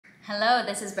Hello,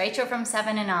 this is Rachel from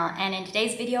 7 and All, and in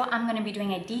today's video I'm going to be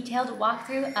doing a detailed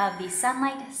walkthrough of the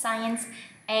Sonlight Science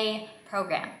A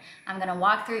program. I'm going to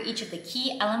walk through each of the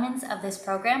key elements of this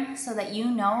program so that you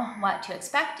know what to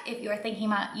expect if you're thinking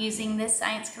about using this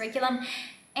science curriculum,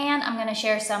 and I'm going to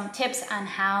share some tips on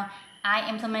how I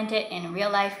implement it in real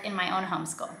life in my own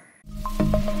homeschool.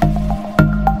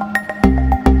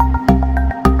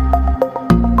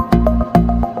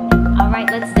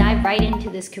 Let's dive right into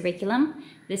this curriculum.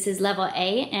 This is level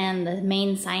A, and the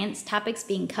main science topics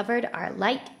being covered are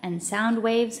light and sound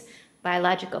waves,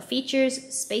 biological features,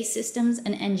 space systems,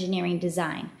 and engineering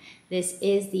design. This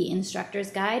is the instructor's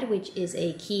guide, which is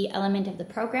a key element of the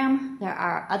program. There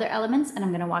are other elements, and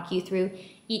I'm going to walk you through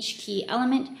each key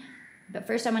element. But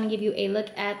first, I'm going to give you a look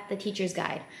at the teacher's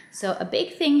guide. So a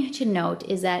big thing to note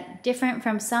is that different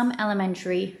from some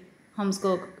elementary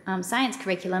homeschool science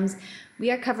curriculums, we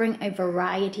are covering a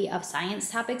variety of science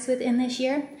topics within this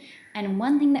year. And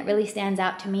one thing that really stands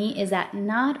out to me is that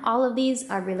not all of these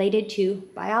are related to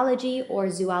biology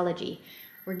or zoology.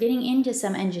 We're getting into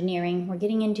some engineering, we're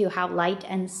getting into how light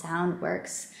and sound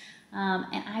works.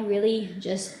 And I really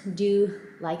just do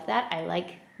like that. I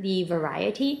like the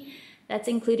variety that's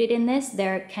included in this.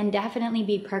 There can definitely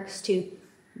be perks to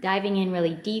diving in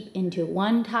really deep into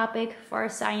one topic for a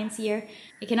science year.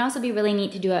 It can also be really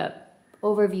neat to do an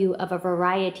overview of a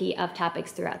variety of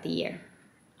topics throughout the year.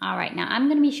 All right, now I'm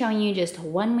going to be showing you just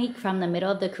 1 week from the middle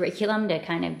of the curriculum to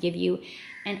kind of give you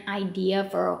an idea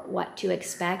for what to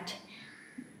expect.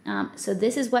 So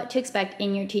this is what to expect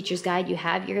in your teacher's guide. You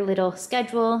have your little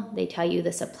schedule. They tell you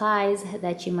the supplies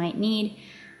that you might need,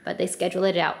 but they schedule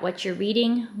it out. What you're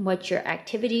reading, what your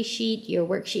activity sheet, your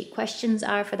worksheet questions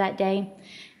are for that day.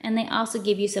 And they also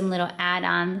give you some little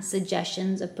add-on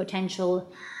suggestions of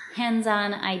potential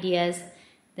hands-on ideas.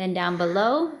 Then down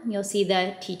below, you'll see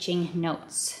the teaching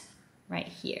notes right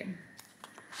here.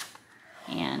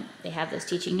 And they have those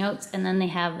teaching notes, and then they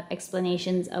have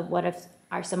explanations of what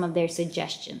are some of their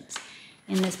suggestions.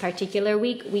 In this particular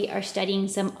week, we are studying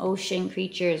some ocean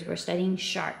creatures. We're studying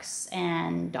sharks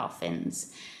and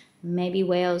dolphins, maybe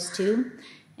whales too.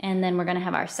 And then we're going to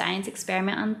have our science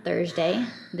experiment on Thursday.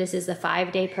 This is a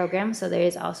 5-day program, so there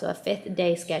is also a 5th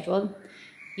day scheduled.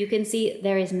 You can see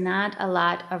there is not a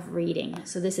lot of reading.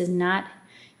 So this is not,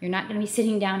 you're not going to be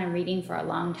sitting down and reading for a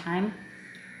long time.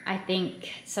 I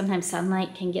think sometimes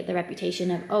Sonlight can get the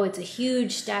reputation of, oh, it's a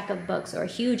huge stack of books or a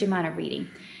huge amount of reading.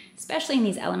 Especially in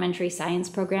these elementary science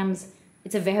programs,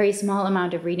 it's a very small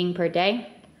amount of reading per day.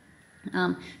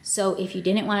 So if you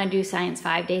didn't want to do science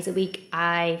 5 days a week,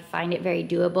 I find it very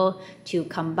doable to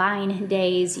combine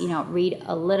days, read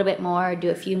a little bit more,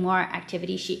 do a few more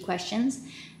activity sheet questions.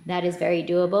 That is very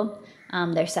doable.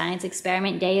 Their science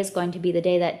experiment day is going to be the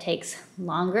day that takes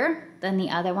longer than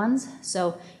the other ones,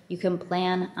 so you can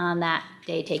plan on that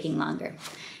day taking longer.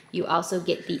 You also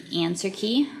get the answer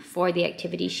key for the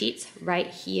activity sheets right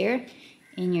here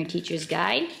in your teacher's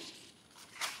guide.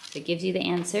 So it gives you the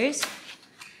answers.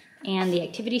 And the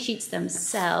activity sheets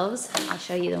themselves, I'll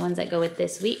show you the ones that go with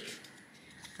this week,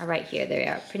 are right here. They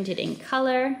are printed in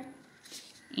color,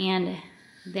 and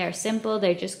they're simple.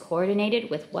 They're just coordinated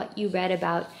with what you read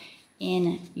about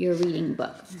in your reading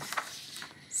book.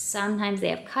 Sometimes they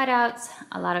have cutouts.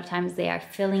 A lot of times they are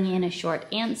filling in a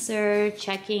short answer,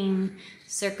 checking,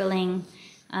 circling.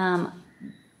 I'm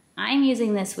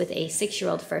using this with a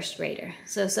 6-year-old first grader.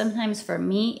 So sometimes for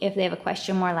me, if they have a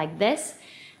question more like this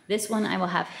one I will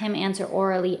have him answer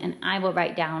orally, and I will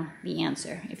write down the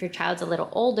answer. If your child's a little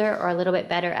older or a little bit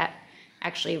better at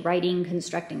actually writing,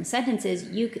 constructing sentences,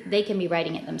 they can be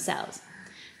writing it themselves.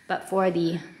 But for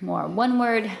the more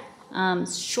one-word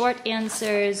short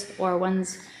answers, or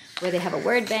ones where they have a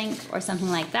word bank or something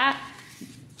like that,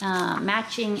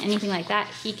 matching, anything like that,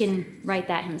 he can write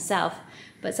that himself.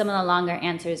 But some of the longer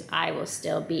answers I will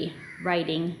still be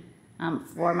writing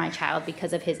for my child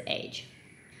because of his age.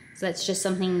 So that's just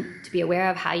something to be aware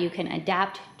of, how you can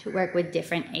adapt to work with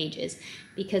different ages,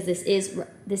 because this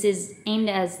is aimed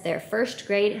as their first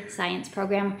grade science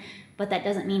program, but that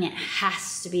doesn't mean it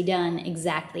has to be done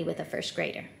exactly with a first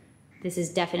grader. This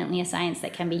is definitely a science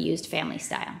that can be used family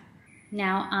style.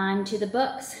 Now on to the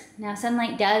books. Now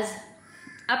Sonlight does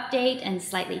update and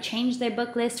slightly change their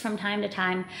book list from time to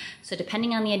time. So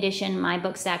depending on the edition, my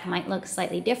book stack might look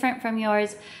slightly different from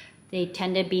yours. They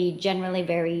tend to be generally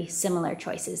very similar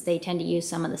choices. They tend to use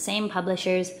some of the same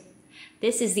publishers.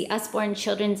 This is the Usborne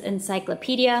Children's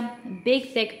Encyclopedia,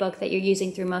 big thick book that you're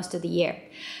using through most of the year.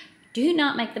 Do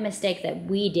not make the mistake that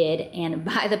we did and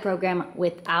buy the program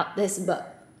without this book,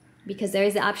 because there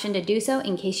is the option to do so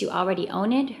in case you already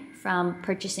own it from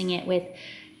purchasing it with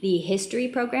the history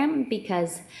program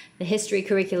because the history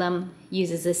curriculum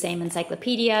uses the same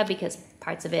encyclopedia because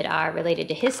parts of it are related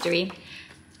to history.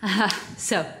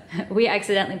 So we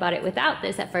accidentally bought it without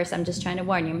this at first. I'm just trying to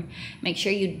warn you. Make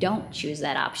sure you don't choose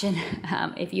that option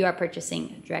if you are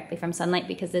purchasing directly from Sonlight,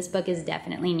 because this book is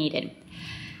definitely needed.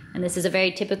 And this is a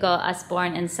very typical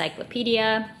Usborne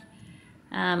encyclopedia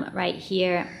right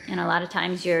here. And a lot of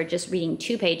times you're just reading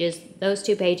 2 pages, those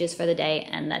 2 pages for the day,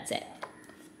 and that's it.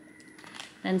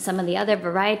 Then some of the other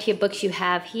variety of books you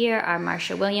have here are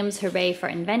Marshall Williams' Hooray for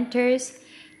Inventors.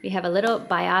 We have a little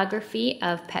biography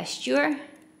of Pasteur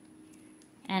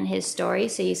and his story.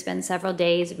 So you spend several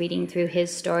days reading through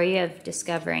his story of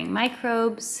discovering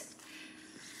microbes.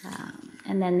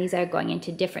 And then these are going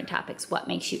into different topics. What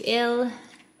makes you ill?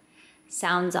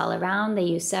 Sounds all around. They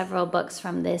use several books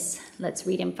from this Let's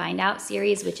Read and Find Out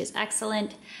series, which is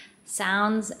excellent.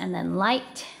 Sounds, and then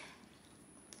light.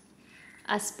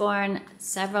 Usborne,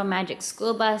 several Magic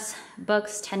School Bus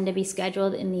books tend to be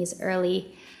scheduled in these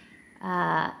early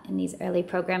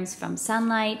programs from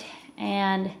Sonlight.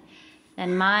 And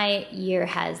then my year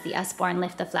has the Usborne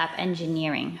Lift the Flap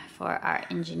Engineering for our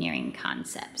engineering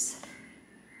concepts.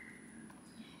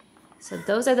 So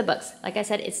those are the books. Like I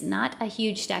said, it's not a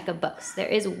huge stack of books. There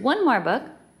is one more book,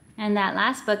 and that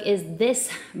last book is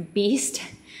this beast,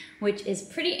 which is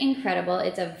pretty incredible.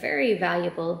 It's a very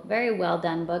valuable, very well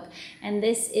done book, and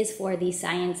this is for the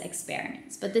science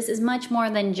experiments. But this is much more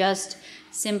than just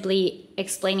simply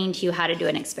explaining to you how to do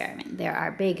an experiment. There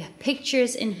are big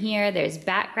pictures in here, there's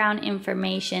background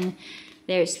information,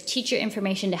 there's teacher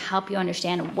information to help you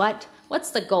understand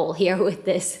what's the goal here with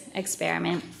this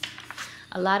experiment.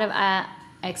 A lot of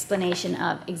explanation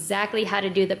of exactly how to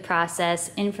do the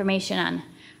process, information on,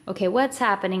 okay, what's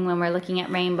happening when we're looking at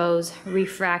rainbows,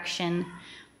 refraction.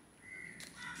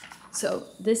 So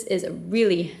this is a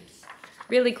really,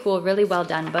 really cool, really well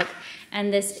done book.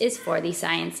 And this is for the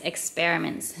science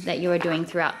experiments that you are doing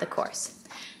throughout the course.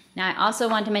 Now, I also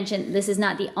want to mention this is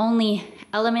not the only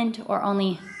element or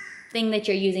only thing that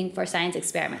you're using for science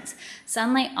experiments.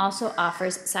 Sonlight also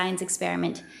offers science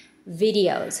experiment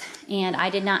videos, and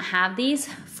I did not have these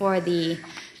for the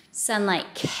Sonlight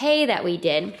K that we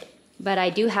did, but I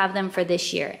do have them for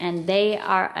this year, and they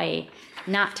are a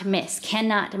not to miss,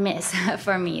 cannot miss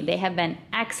for me. They have been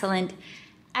excellent,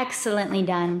 excellently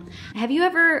done. Have you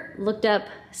ever looked up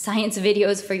science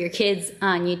videos for your kids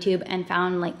on YouTube and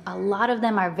found like a lot of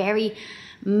them are very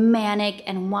manic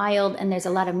and wild, and there's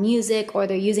a lot of music, or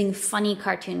they're using funny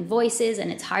cartoon voices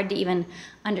and it's hard to even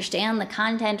understand the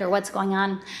content or what's going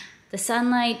on? The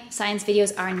Sonlight science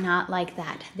videos are not like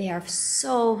that. They are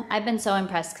I've been so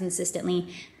impressed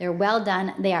consistently. They're well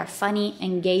done, they are funny,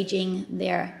 engaging,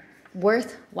 they're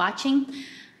worth watching,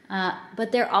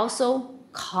 but they're also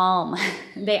calm.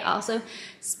 They also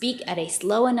speak at a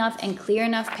slow enough and clear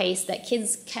enough pace that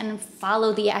kids can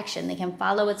follow the action. They can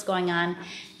follow what's going on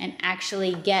and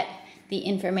actually get the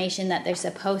information that they're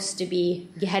supposed to be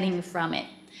getting from it,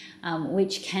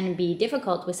 which can be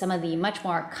difficult with some of the much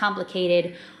more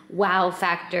complicated wow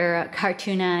factor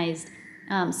cartoonized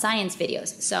science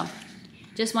videos. So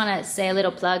just want to say a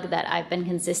little plug that I've been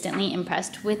consistently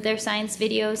impressed with their science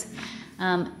videos,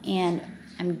 and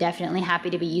I'm definitely happy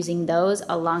to be using those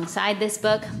alongside this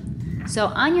book. So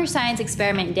on your science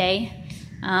experiment day,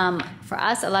 for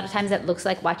us, a lot of times it looks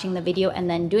like watching the video and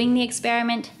then doing the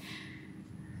experiment.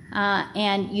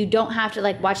 And you don't have to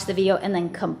like watch the video and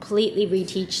then completely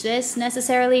reteach this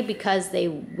necessarily, because they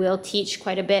will teach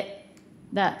quite a bit,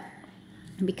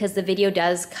 because the video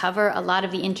does cover a lot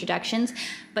of the introductions,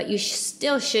 but you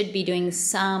still should be doing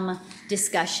some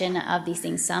discussion of these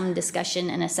things, some discussion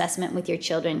and assessment with your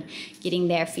children, getting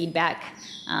their feedback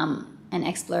and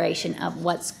exploration of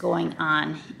what's going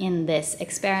on in this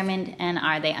experiment, and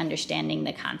are they understanding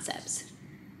the concepts.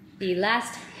 The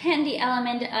last handy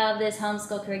element of this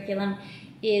homeschool curriculum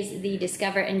is the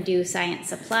Discover and Do Science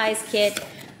Supplies Kit,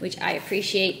 which I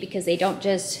appreciate because they don't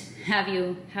just have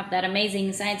you have that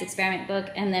amazing science experiment book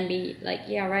and then be like,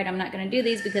 yeah, right, I'm not going to do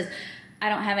these because I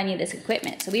don't have any of this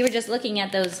equipment. So we were just looking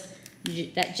at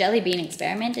that jelly bean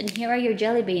experiment, and here are your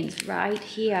jelly beans right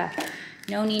here.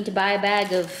 No need to buy a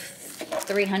bag of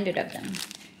 300 of them.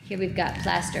 Here we've got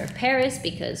plaster of Paris,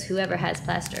 because whoever has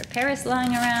plaster of Paris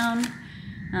lying around.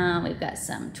 We've got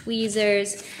some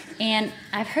tweezers, and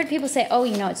I've heard people say, oh,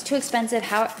 you know, it's too expensive.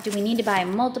 How do we need to buy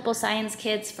multiple science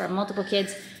kits for multiple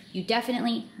kids? You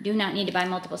definitely do not need to buy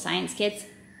multiple science kits,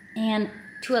 and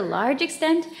to a large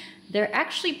extent, they're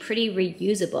actually pretty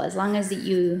reusable as long as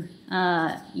you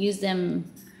use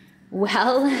them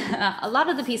Well, a lot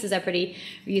of the pieces are pretty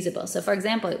reusable. So for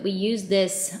example, we used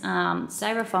this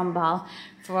styrofoam ball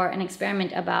for an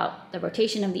experiment about the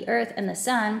rotation of the Earth and the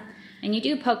Sun, and you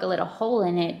do poke a little hole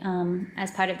in it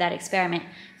as part of that experiment,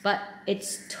 but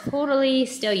it's totally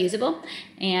still usable,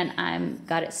 and I've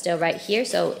got it still right here.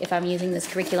 So if I'm using this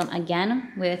curriculum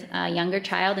again with a younger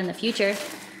child in the future,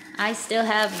 I still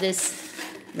have this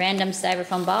random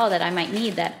styrofoam ball that I might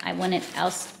need that I wouldn't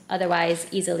otherwise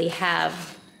easily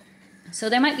have. So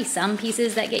there might be some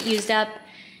pieces that get used up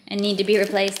and need to be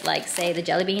replaced, like say the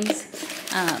jelly beans,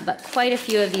 but quite a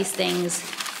few of these things,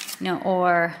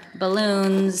 or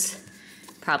balloons,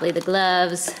 probably the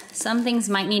gloves, some things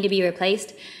might need to be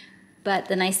replaced. But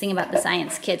the nice thing about the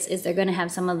science kits is they're going to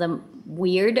have some of the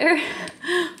weirder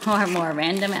or more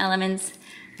random elements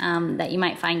that you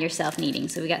might find yourself needing.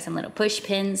 So we got some little push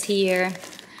pins here,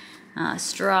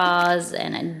 straws,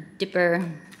 and a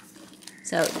dipper.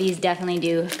 So these definitely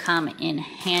do come in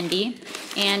handy.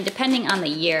 And depending on the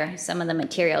year, some of the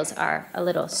materials are a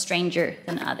little stranger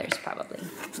than others probably.